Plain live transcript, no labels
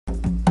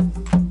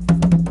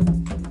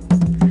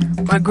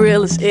My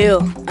grill is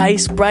ill,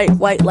 ice bright,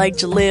 white like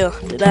Jaleel.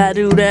 Did I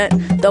do that?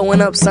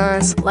 Throwing up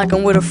signs like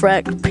I'm with a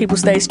frack. People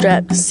stay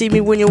strapped. See me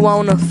when you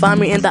wanna. Find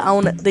me in the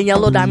owner. The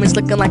yellow diamonds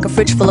looking like a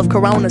fridge full of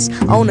Coronas.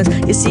 Owners,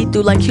 you see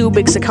through like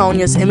cubic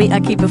zirconias. And me,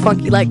 I keep it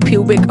funky like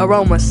pubic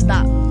aroma.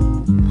 Stop.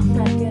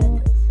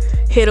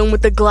 Hit him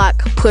with the Glock,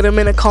 put him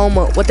in a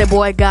coma. What that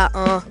boy got,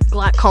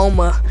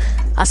 glaucoma.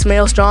 I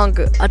smell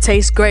stronger, I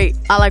taste great.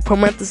 I like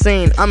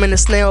promethazine, I'm in a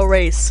snail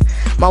race.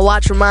 My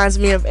watch reminds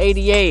me of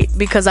 88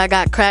 because I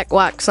got crack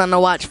wax on the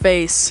watch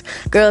face.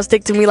 Girls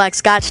stick to me like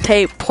scotch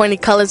tape, pointy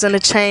colors in the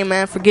chain,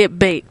 man, forget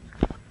bait.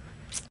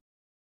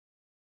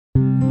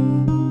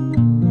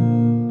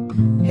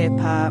 Hip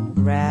hop,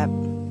 rap,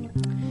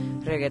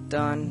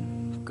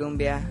 reggaeton,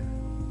 cumbia.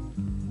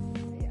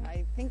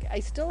 I think I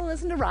still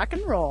listen to rock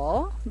and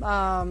roll.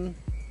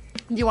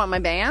 Do you want my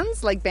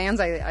bands? Like bands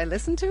I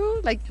listen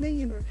to? Like,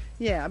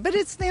 yeah, but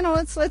it's,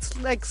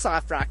 it's like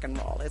soft rock and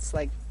roll. It's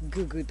like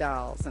Goo Goo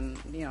Dolls and,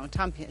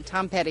 Tom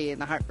Petty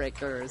and the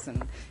Heartbreakers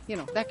and,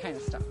 that kind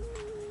of stuff.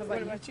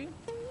 What about you?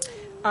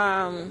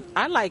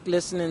 I like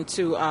listening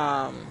to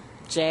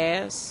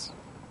jazz,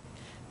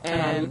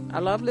 and I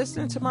love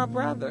listening to my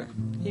brother.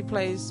 He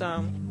plays,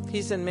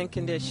 he's in mint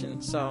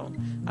condition, so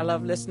I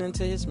love listening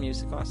to his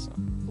music also.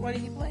 What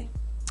do you play?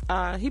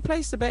 He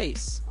plays the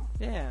bass.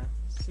 Yeah.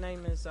 His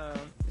name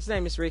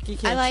is Ricky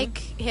Kidventure. I like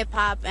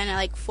hip-hop and I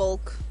like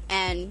folk,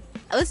 and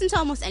I listen to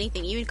almost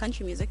anything, even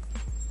country music.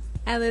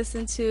 I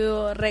listen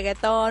to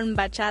reggaeton,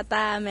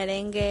 bachata,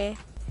 merengue,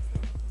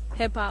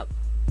 hip-hop.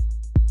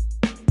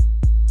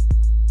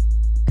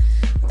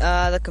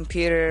 The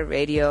computer,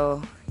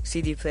 radio,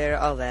 CD player,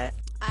 all that.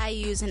 I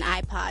use an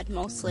iPod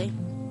mostly,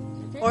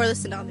 or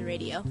listen on the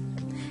radio.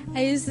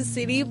 I use the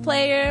CD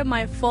player,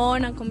 my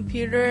phone, a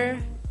computer,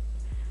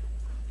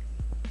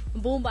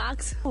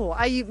 boombox. Oh,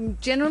 I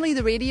generally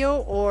the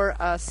radio or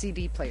a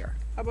CD player.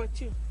 How about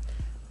you?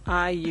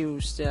 I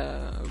use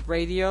the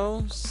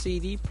radio,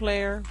 CD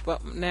player,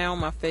 but now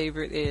my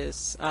favorite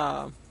is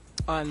on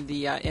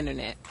the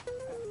internet.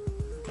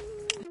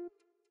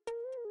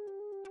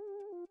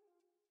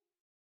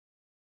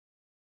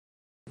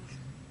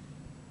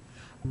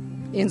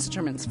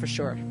 Instruments for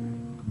sure.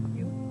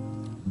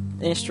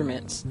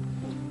 Instruments.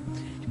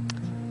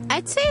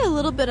 I'd say a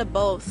little bit of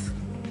both.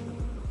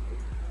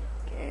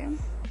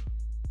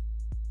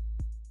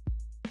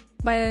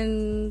 By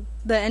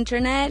the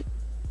internet,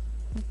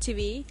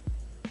 TV.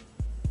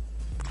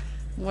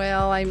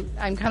 Well,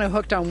 I'm kind of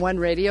hooked on one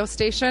radio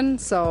station,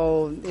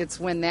 so it's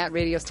when that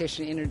radio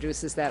station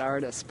introduces that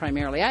artist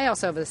primarily. I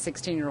also have a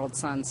 16-year-old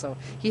son, so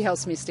he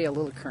helps me stay a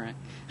little current.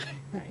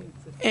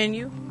 And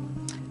you?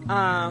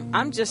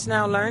 I'm just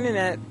now learning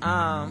that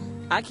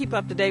I keep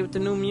up to date with the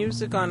new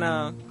music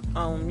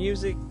on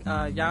Music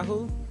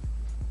Yahoo.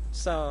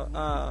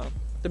 So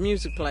the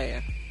music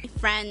player.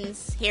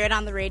 Friends hear it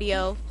on the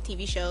radio,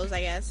 TV shows,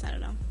 I guess. I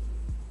don't know.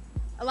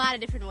 A lot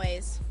of different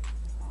ways.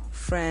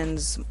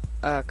 Friends,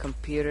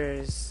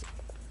 computers,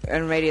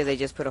 and radio, they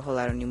just put a whole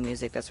lot of new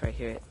music. That's where I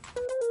hear it.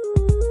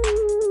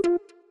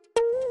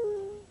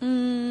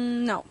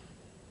 No.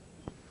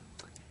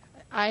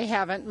 I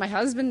haven't. My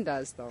husband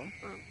does, though.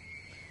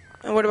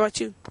 And what about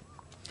you?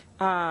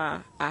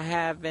 I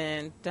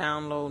haven't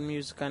downloaded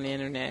music on the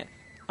internet.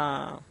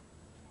 My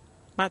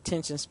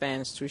attention span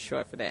is too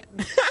short for that.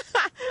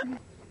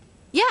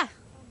 Yeah,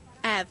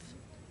 I have.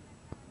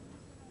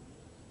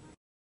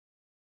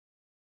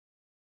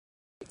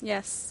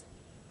 Yes.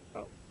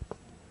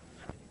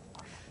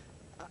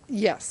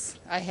 Yes,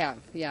 I have.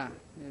 Yeah.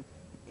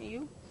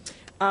 You?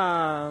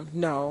 No,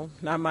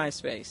 not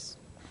MySpace.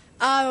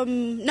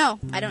 No,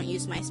 I don't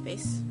use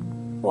MySpace.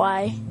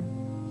 Why?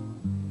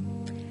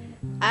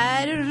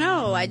 I don't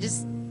know. I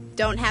just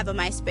don't have a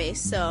MySpace,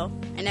 so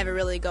I never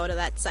really go to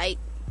that site.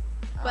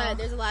 But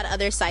there's a lot of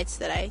other sites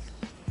that I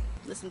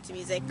listen to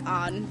music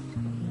on.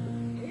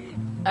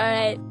 All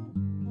right.